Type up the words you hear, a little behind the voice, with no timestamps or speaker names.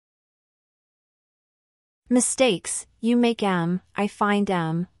Mistakes, you make 'em, I find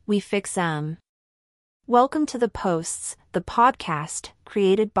 'em, we fix 'em. Welcome to The Posts, the podcast,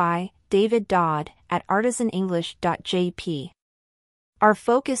 created by David Dodd at artisanenglish.jp. Our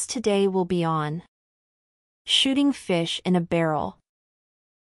focus today will be on shooting fish in a barrel.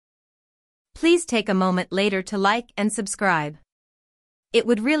 Please take a moment later to like and subscribe. It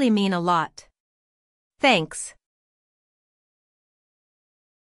would really mean a lot. Thanks.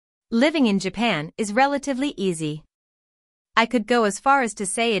 Living in Japan is relatively easy. I could go as far as to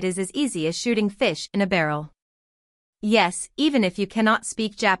say it is as easy as shooting fish in a barrel. Yes, even if you cannot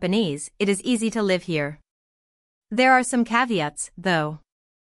speak Japanese, it is easy to live here. There are some caveats, though.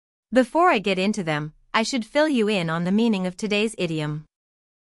 Before I get into them, I should fill you in on the meaning of today's idiom.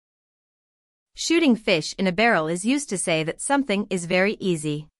 Shooting fish in a barrel is used to say that something is very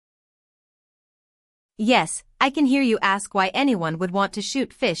easy. Yes, I can hear you ask why anyone would want to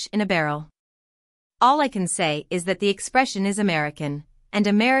shoot fish in a barrel. All I can say is that the expression is American, and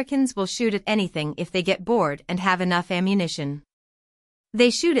Americans will shoot at anything if they get bored and have enough ammunition. They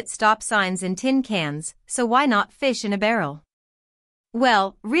shoot at stop signs and tin cans, so why not fish in a barrel?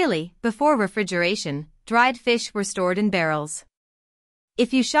 Well, really, before refrigeration, dried fish were stored in barrels.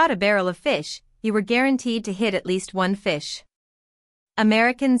 If you shot a barrel of fish, you were guaranteed to hit at least one fish.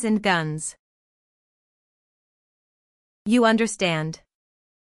 Americans and guns. You understand.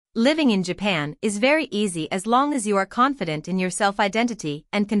 Living in Japan is very easy as long as you are confident in your self-identity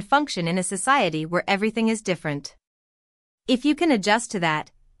and can function in a society where everything is different. If you can adjust to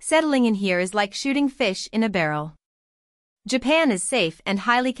that, settling in here is like shooting fish in a barrel. Japan is safe and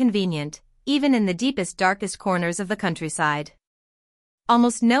highly convenient, even in the deepest, darkest corners of the countryside.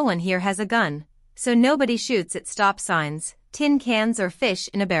 Almost no one here has a gun, so nobody shoots at stop signs, tin cans or fish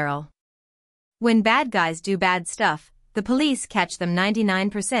in a barrel. When bad guys do bad stuff, the police catch them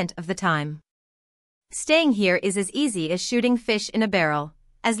 99% of the time. Staying here is as easy as shooting fish in a barrel,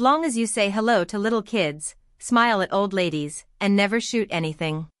 as long as you say hello to little kids, smile at old ladies, and never shoot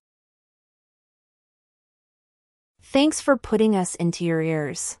anything. Thanks for putting us into your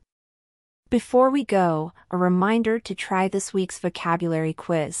ears. Before we go, a reminder to try this week's vocabulary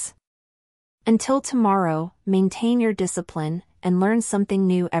quiz. Until tomorrow, maintain your discipline and learn something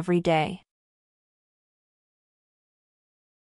new every day.